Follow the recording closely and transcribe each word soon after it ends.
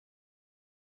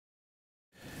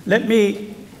Let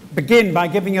me begin by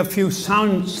giving a few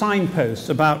signposts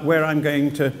about where I'm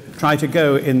going to try to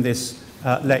go in this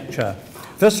lecture.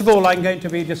 First of all, I'm going to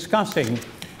be discussing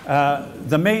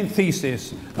the main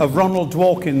thesis of Ronald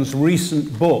Dworkin's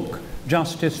recent book,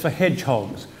 Justice for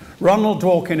Hedgehogs. Ronald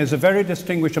Dworkin is a very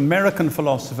distinguished American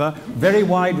philosopher, very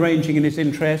wide-ranging in his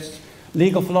interests,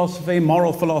 legal philosophy,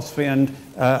 moral philosophy, and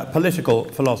political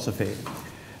philosophy.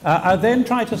 I then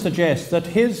try to suggest that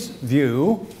his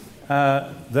view,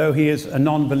 though he is a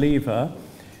non-believer,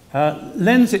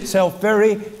 lends itself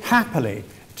very happily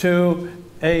to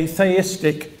a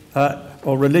theistic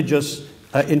or religious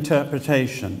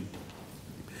interpretation.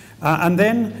 And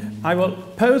then I will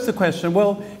pose the question,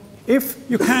 well, if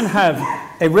you can have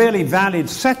a really valid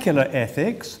secular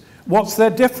ethics, what's there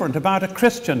different about a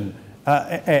Christian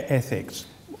ethics?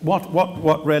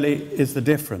 What really is the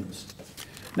difference?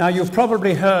 Now, you've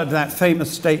probably heard that famous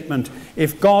statement,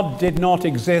 if God did not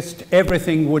exist,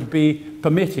 everything would be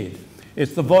permitted.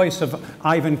 It's the voice of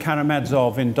Ivan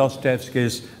Karamazov in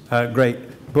Dostoevsky's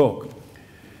great book.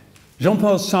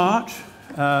 Jean-Paul Sartre,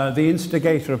 the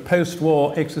instigator of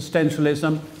post-war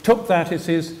existentialism, took that as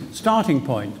his starting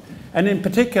point. And in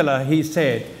particular, he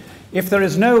said, if there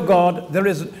is no God, there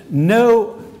is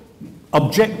no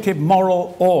objective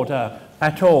moral order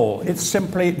at all. It's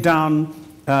simply down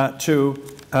to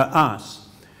us.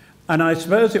 And I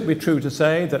suppose it would be true to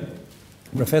say that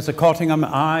Professor Cottingham,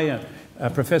 I,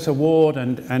 Professor Ward,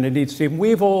 and indeed Stephen,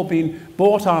 we've all been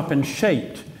brought up and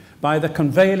shaped by the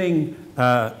conveying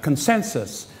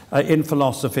consensus in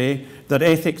philosophy that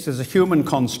ethics is a human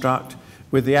construct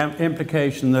with the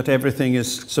implication that everything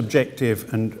is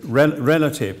subjective and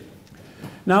relative.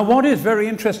 Now, what is very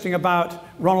interesting about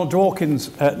Ronald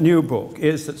Dworkin's new book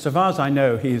is that, so far as I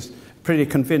know, he's a pretty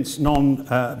convinced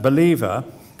non-believer,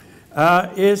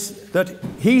 is that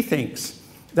he thinks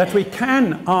that we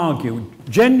can argue,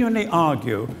 genuinely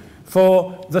argue,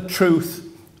 for the truth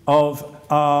of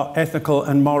our ethical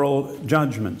and moral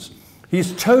judgments.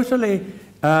 He's totally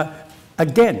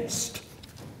against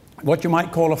what you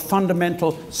might call a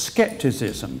fundamental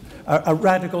skepticism, a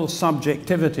radical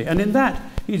subjectivity. And in that,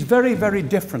 he's very, very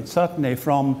different, certainly,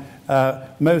 from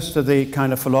most of the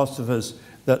kind of philosophers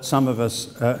that some of us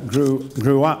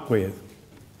grew up with.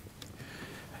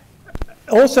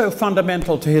 Also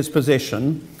fundamental to his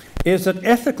position is that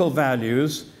ethical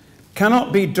values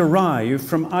cannot be derived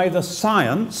from either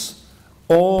science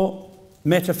or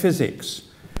metaphysics.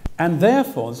 And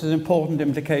therefore, this is an important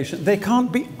implication, they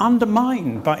can't be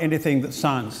undermined by anything that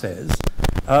science says,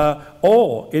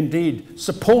 or indeed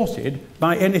supported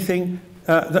by anything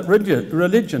that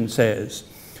religion says.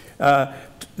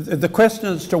 The question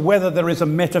as to whether there is a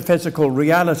metaphysical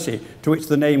reality to which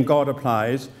the name God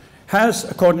applies has,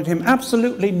 according to him,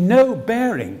 absolutely no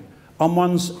bearing on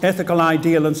one's ethical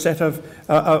ideal and set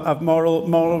of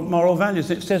moral values.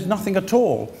 It says nothing at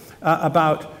all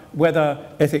about whether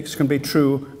ethics can be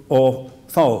true or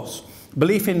false.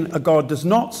 Belief in a God does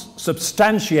not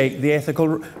substantiate the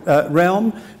ethical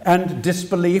realm, and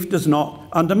disbelief does not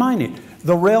undermine it.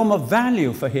 The realm of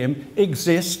value for him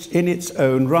exists in its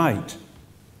own right.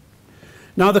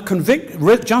 Now,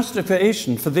 the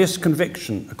justification for this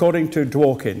conviction, according to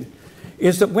Dworkin,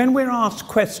 is that when we're asked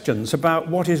questions about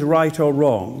what is right or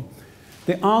wrong,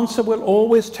 the answer will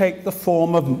always take the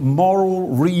form of moral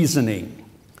reasoning.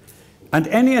 And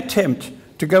any attempt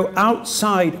to go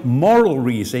outside moral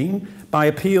reasoning by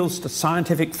appeals to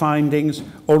scientific findings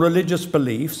or religious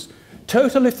beliefs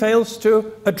totally fails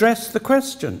to address the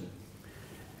question.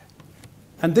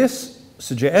 And this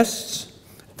suggests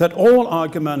that all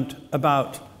argument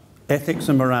about ethics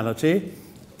and morality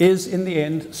is in the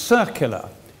end circular,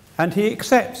 and he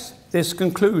accepts this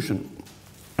conclusion.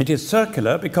 It is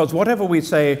circular because whatever we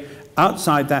say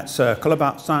outside that circle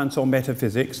about science or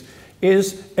metaphysics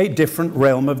is a different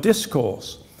realm of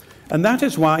discourse. And that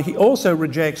is why he also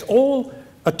rejects all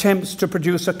attempts to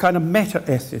produce a kind of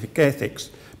meta-ethics,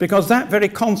 because that very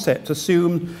concept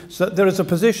assumes that there is a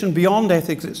position beyond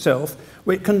ethics itself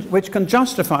which can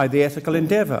justify the ethical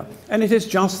endeavor. And it is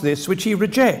just this which he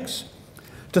rejects.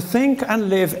 To think and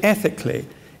live ethically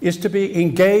is to be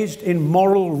engaged in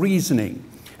moral reasoning.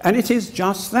 And it is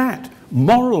just that,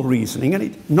 moral reasoning,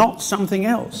 and not something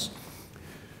else.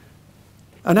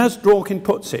 And as Dworkin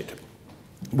puts it,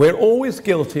 we're always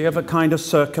guilty of a kind of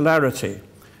circularity.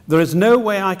 There is no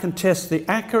way I can test the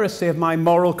accuracy of my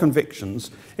moral convictions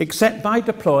except by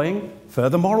deploying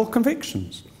further moral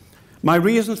convictions. My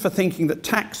reasons for thinking that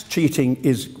tax cheating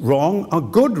is wrong are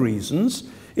good reasons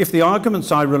if the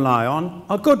arguments I rely on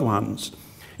are good ones.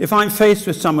 If I'm faced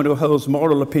with someone who holds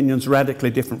moral opinions radically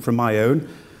different from my own,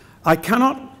 I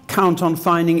cannot count on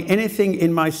finding anything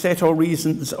in my set or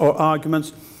reasons or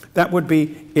arguments that would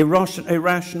be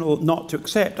irrational not to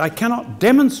accept. I cannot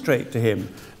demonstrate to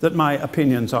him that my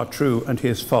opinions are true and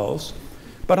his false,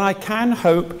 but I can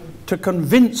hope to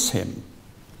convince him.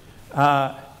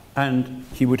 And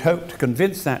he would hope to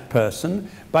convince that person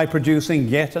by producing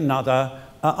yet another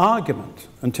argument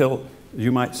until,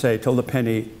 you might say, till the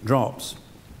penny drops.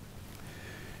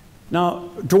 Now,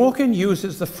 Dworkin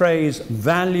uses the phrase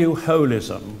value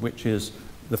holism, which is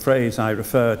the phrase I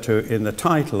refer to in the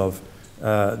title of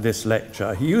this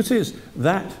lecture. He uses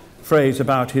that phrase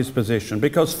about his position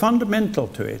because fundamental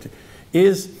to it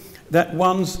is that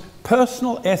one's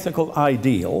personal ethical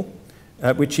ideal,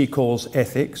 which he calls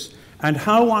ethics, and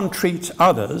how one treats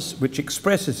others, which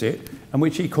expresses it, and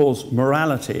which he calls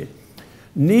morality,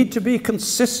 need to be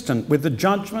consistent with the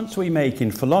judgments we make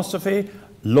in philosophy,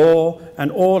 law,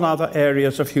 and all other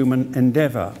areas of human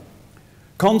endeavour.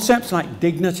 Concepts like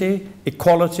dignity,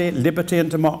 equality, liberty, and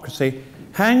democracy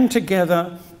hang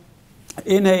together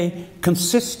in a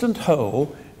consistent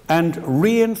whole and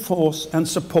reinforce and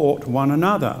support one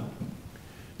another.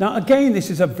 Now, again, this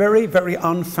is a very, very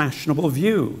unfashionable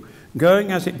view,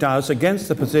 going as it does against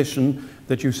the position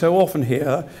that you so often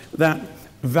hear that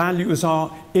values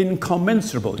are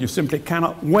incommensurable. You simply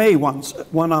cannot weigh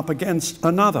one up against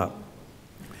another.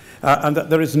 And that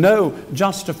there is no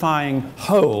justifying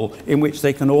whole in which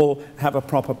they can all have a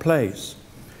proper place.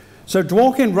 So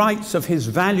Dworkin writes of his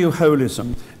value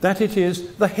holism that it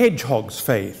is the hedgehog's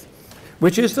faith,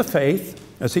 which is the faith,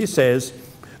 as he says,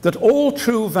 that all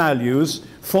true values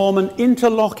form an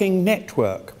interlocking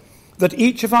network, that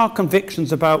each of our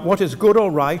convictions about what is good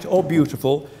or right or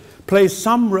beautiful plays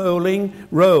some role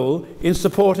in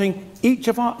supporting each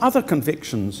of our other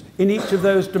convictions in each of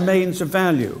those domains of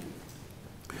value.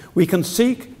 We can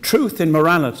seek truth in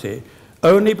morality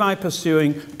only by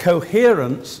pursuing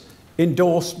coherence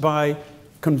endorsed by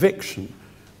conviction.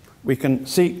 We can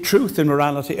seek truth in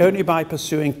morality only by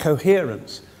pursuing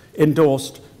coherence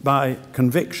endorsed by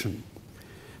conviction.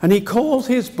 And he calls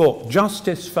his book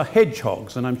Justice for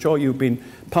Hedgehogs, and I'm sure you've been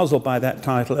puzzled by that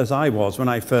title as I was when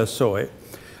I first saw it,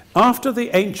 after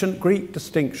the ancient Greek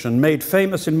distinction made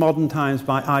famous in modern times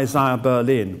by Isaiah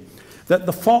Berlin, that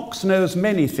the fox knows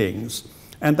many things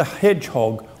and the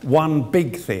hedgehog one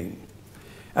big thing.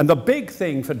 And the big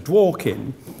thing for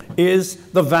Dworkin is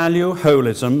the value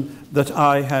holism that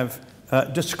I have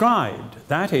described.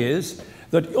 That is,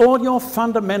 that all your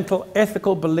fundamental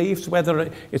ethical beliefs,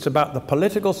 whether it's about the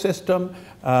political system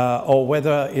or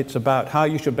whether it's about how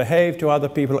you should behave to other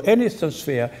people, any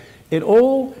sphere, it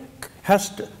all has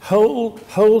to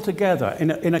hold together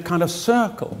in a kind of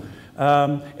circle.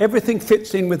 Everything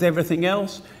fits in with everything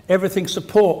else. Everything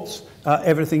supports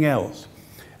everything else.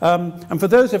 And for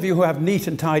those of you who have neat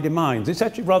and tidy minds, it's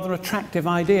actually rather an attractive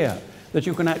idea that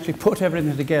you can actually put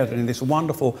everything together in this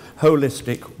wonderful,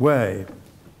 holistic way.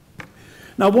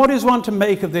 Now, what is one to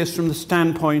make of this from the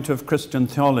standpoint of Christian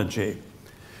theology?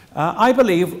 I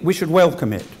believe we should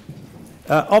welcome it.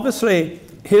 Obviously,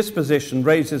 his position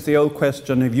raises the old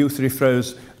question of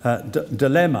Heythrop's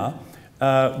dilemma,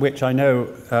 which I know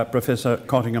Professor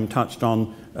Cottingham touched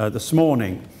on this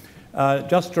morning.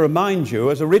 Just to remind you,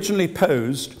 as originally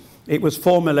posed, it was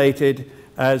formulated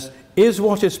as, is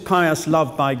what is pious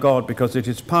loved by God because it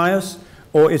is pious,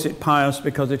 or is it pious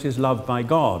because it is loved by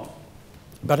God?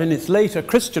 But in its later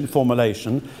Christian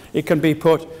formulation, it can be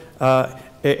put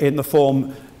in the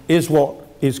form, is what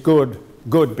is good,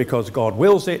 good because God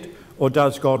wills it, or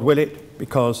does God will it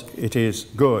because it is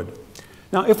good?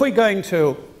 Now, if we're going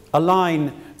to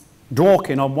align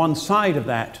Dworkin on one side of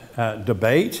that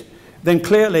debate, then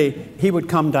clearly he would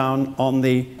come down on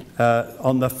the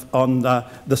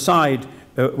side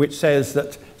which says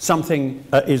that something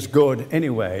is good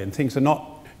anyway, and things are not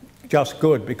just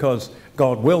good because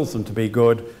God wills them to be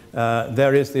good.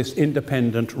 There is this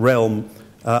independent realm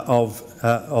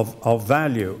of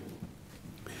value.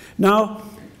 Now,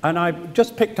 and I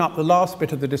just picked up the last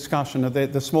bit of the discussion of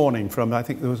this morning from, I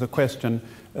think there was a question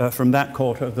from that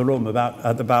quarter of the room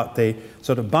about the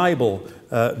sort of Bible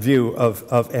view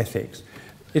of ethics.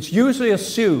 It's usually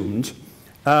assumed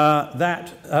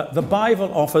that the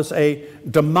Bible offers a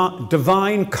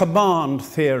divine command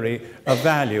theory of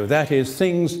value. That is,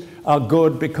 things are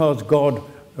good because God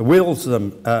wills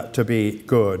them to be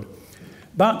good.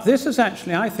 But this is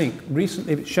actually, I think,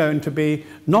 recently shown to be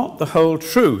not the whole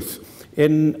truth.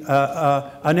 In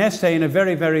an essay in a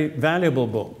very, very valuable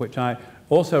book, which I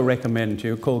also recommend to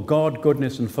you, called God,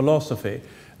 Goodness and Philosophy,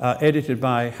 edited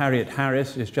by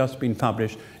Harries, it's just been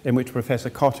published, in which Professor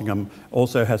Cottingham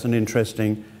also has an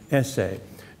interesting essay.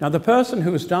 Now, the person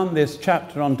who's done this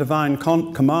chapter on divine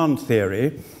command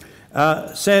theory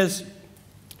says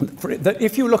that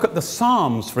if you look at the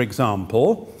Psalms, for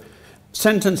example,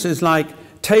 sentences like,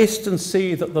 "Taste and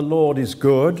see that the Lord is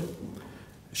good.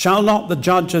 Shall not the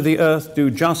judge of the earth do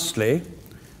justly?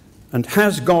 And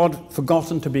has God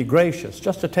forgotten to be gracious?"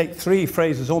 Just to take three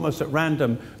phrases almost at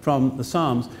random from the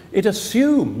Psalms, it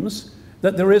assumes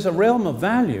that there is a realm of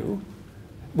value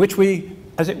which we,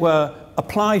 as it were,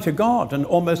 apply to God and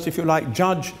almost, if you like,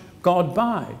 judge God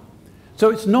by. So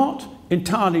it's not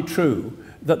entirely true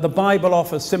that the Bible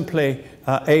offers simply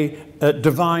a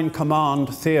divine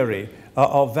command theory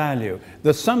of value.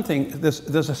 There's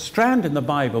a strand in the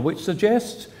Bible which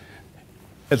suggests,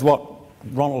 as what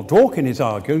Ronald Dworkin is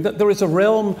arguing, that there is a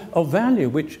realm of value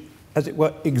which, as it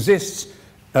were, exists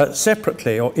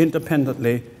separately or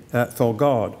independently for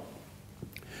God.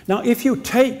 Now, if you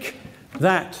take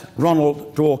that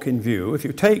Ronald Dworkin view, if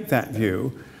you take that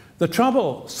view, the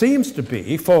trouble seems to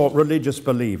be, for religious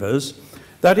believers,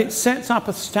 that it sets up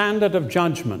a standard of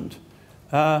judgment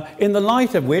in the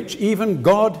light of which even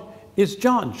God is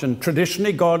judged. And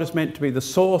traditionally, God is meant to be the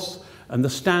source and the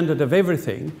standard of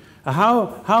everything.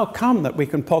 How come that we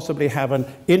can possibly have an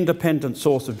independent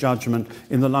source of judgment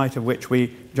in the light of which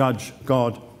we judge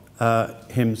God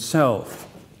himself?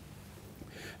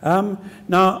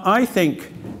 Now, I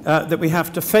think that we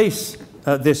have to face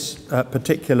this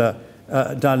particular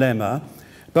dilemma.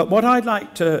 But what I'd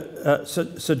like to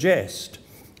suggest,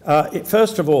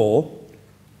 first of all,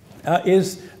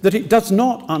 is that it does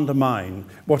not undermine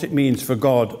what it means for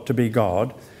God to be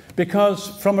God, because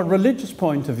from a religious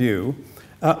point of view,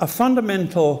 a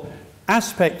fundamental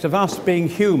aspect of us being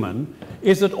human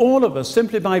is that all of us,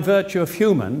 simply by virtue of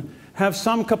human, have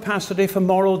some capacity for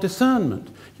moral discernment.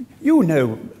 You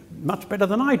know much better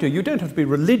than I do. You don't have to be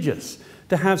religious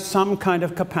to have some kind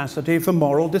of capacity for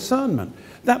moral discernment.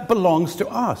 That belongs to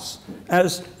us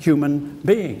as human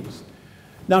beings.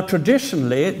 Now,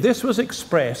 traditionally, this was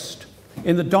expressed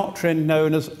in the doctrine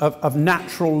known as of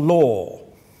natural law.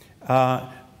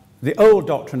 The old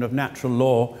doctrine of natural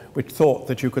law, which thought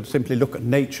that you could simply look at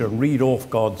nature and read off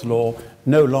God's law,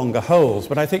 no longer holds.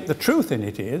 But I think the truth in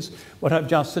it is what I've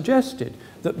just suggested,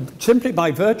 that simply by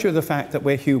virtue of the fact that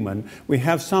we're human, we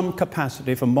have some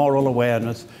capacity for moral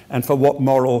awareness and for what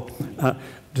moral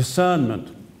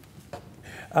discernment.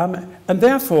 And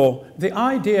therefore, the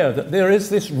idea that there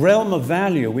is this realm of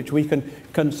value which we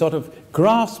can sort of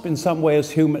grasp in some way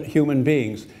as human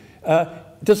beings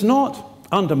does not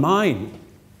undermine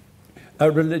a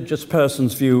religious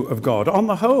person's view of God. On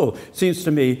the whole, it seems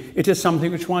to me, it is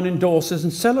something which one endorses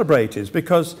and celebrates,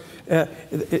 because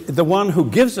the one who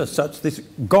gives us this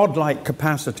godlike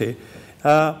capacity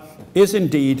is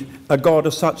indeed a God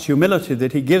of such humility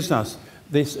that he gives us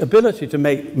this ability to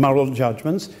make moral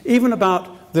judgments, even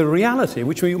about the reality,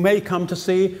 which we may come to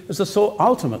see as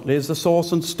ultimately as the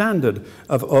source and standard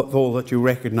of all that you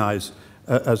recognize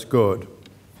as good.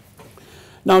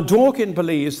 Now, Dworkin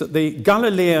believes that the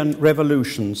Galilean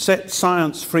revolution set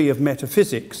science free of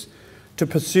metaphysics to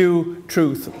pursue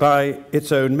truth by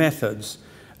its own methods.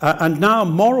 And now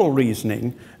moral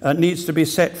reasoning needs to be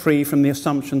set free from the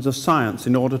assumptions of science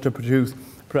in order to pursue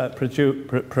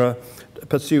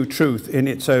truth in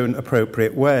its own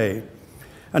appropriate way.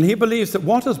 And he believes that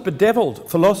what has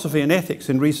bedeviled philosophy and ethics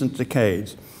in recent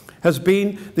decades has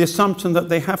been the assumption that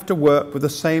they have to work with the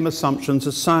same assumptions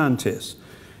as scientists.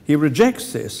 He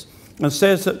rejects this and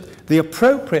says that the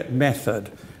appropriate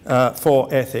method for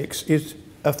ethics is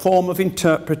a form of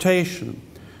interpretation.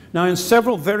 Now, in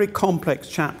several very complex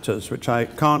chapters, which I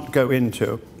can't go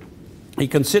into, he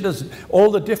considers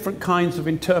all the different kinds of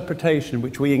interpretation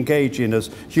which we engage in as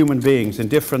human beings in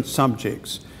different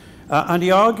subjects. And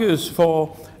he argues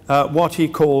for what he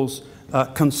calls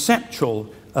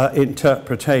conceptual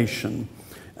interpretation,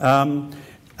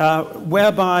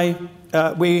 whereby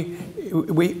we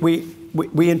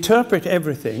interpret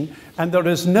everything, and there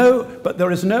is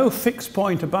no fixed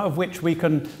point above which we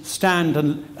can stand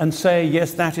and say,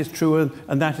 yes, that is true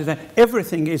and that is that.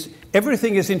 Everything is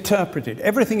interpreted.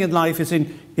 Everything in life is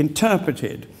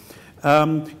interpreted.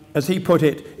 As he put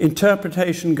it,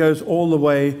 interpretation goes all the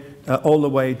way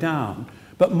down.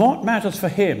 But what matters for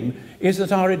him is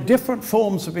that our different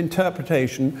forms of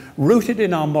interpretation, rooted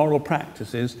in our moral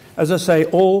practices, as I say,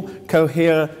 all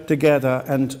cohere together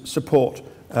and support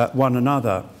one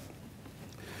another.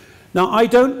 Now, I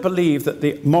don't believe that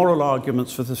the moral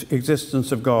arguments for the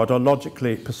existence of God are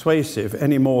logically persuasive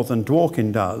any more than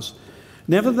Dworkin does.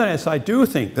 Nevertheless, I do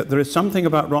think that there is something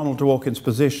about Ronald Dworkin's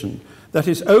position that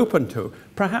is open to,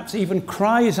 perhaps even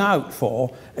cries out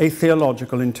for, a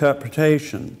theological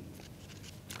interpretation.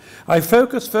 I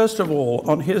focus first of all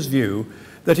on his view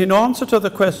that in answer to the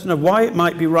question of why it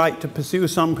might be right to pursue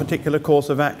some particular course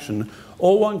of action,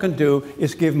 all one can do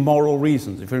is give moral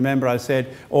reasons. If you remember, I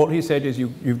said, all he said is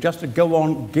you've just to go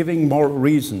on giving moral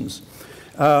reasons.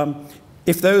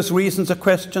 If those reasons are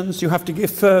questions, you have to give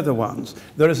further ones.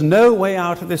 There is no way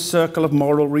out of this circle of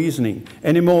moral reasoning,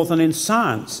 any more than in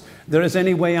science there is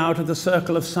any way out of the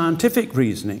circle of scientific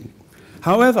reasoning.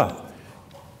 However,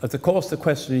 of course, the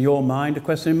question in your mind, a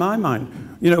question in my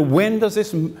mind, when does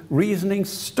this reasoning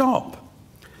stop?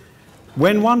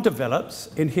 When one develops,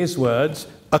 in his words,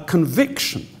 a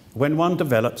conviction. When one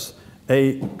develops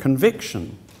a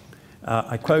conviction.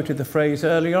 I quoted the phrase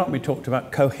earlier on, we talked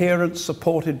about coherence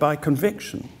supported by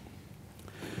conviction.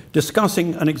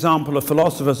 Discussing an example of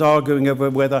philosophers arguing over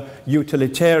whether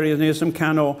utilitarianism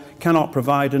can or cannot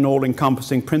provide an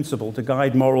all-encompassing principle to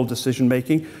guide moral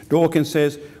decision-making, Dworkin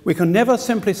says, we can never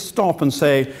simply stop and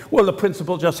say, well, the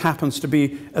principle just happens to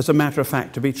be, as a matter of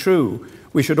fact, to be true.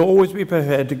 We should always be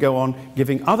prepared to go on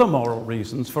giving other moral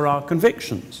reasons for our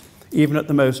convictions, even at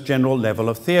the most general level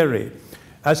of theory.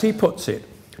 As he puts it,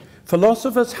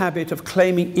 philosophers' habit of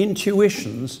claiming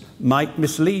intuitions might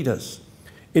mislead us.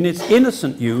 In its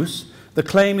innocent use, the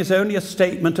claim is only a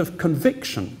statement of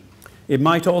conviction. It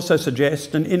might also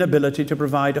suggest an inability to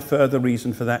provide a further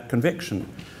reason for that conviction.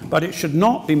 But it should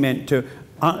not be meant to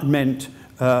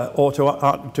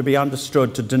be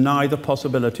understood to deny the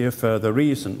possibility of further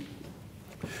reason.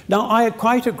 Now, I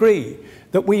quite agree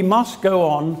that we must go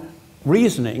on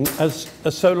reasoning as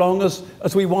so long as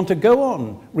we want to go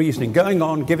on reasoning, going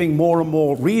on giving more and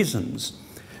more reasons.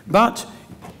 But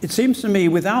it seems to me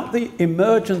without the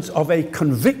emergence of a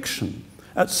conviction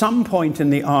at some point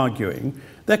in the arguing,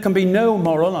 there can be no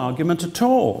moral argument at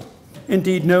all.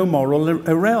 Indeed, no moral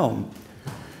realm.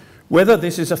 Whether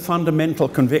this is a fundamental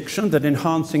conviction that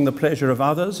enhancing the pleasure of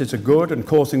others is a good and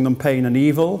causing them pain and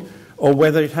evil, or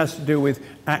whether it has to do with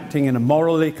acting in a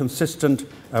morally consistent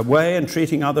way and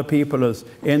treating other people as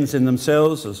ends in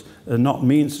themselves, as not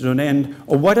means to an end,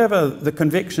 or whatever the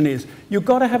conviction is, you've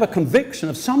got to have a conviction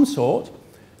of some sort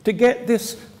to get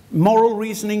this moral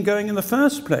reasoning going in the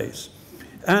first place.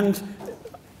 And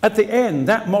at the end,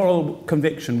 that moral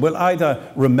conviction will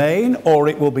either remain or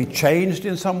it will be changed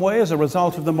in some way as a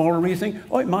result of the moral reasoning,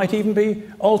 or it might even be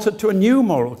altered to a new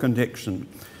moral conviction.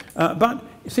 But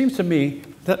it seems to me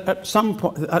that at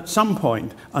some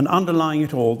point, and underlying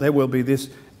it all, there will be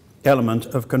this element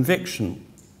of conviction.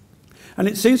 And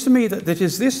it seems to me that it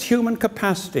is this human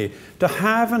capacity to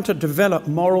have and to develop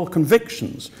moral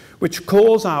convictions which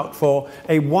calls out for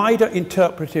a wider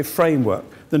interpretive framework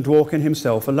than Dworkin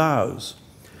himself allows.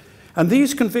 And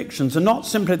these convictions are not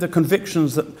simply the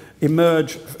convictions that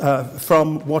emerge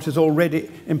from what is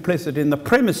already implicit in the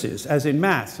premises, as in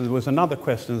maths. There was another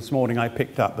question this morning I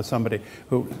picked up with somebody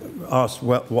who asked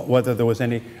whether there was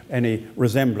any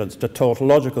resemblance to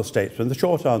tautological statements. The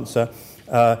short answer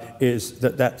is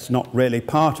that that's not really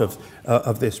part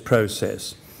of this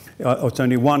process. It's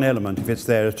only one element if it's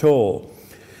there at all.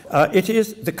 It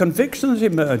is the conviction that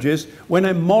emerges when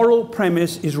a moral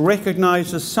premise is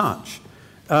recognized as such.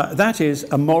 That is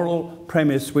a moral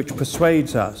premise which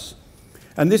persuades us.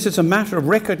 And this is a matter of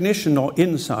recognition or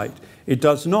insight. It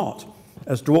does not,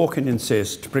 as Dworkin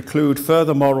insists, preclude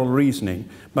further moral reasoning,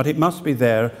 but it must be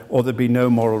there or there'd be no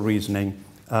moral reasoning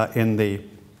in the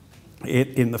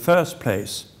first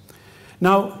place.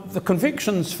 Now, the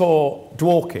convictions for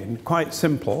Dworkin, quite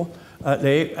simple,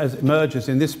 as emerges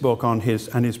in this book and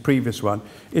his previous one,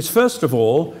 is first of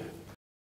all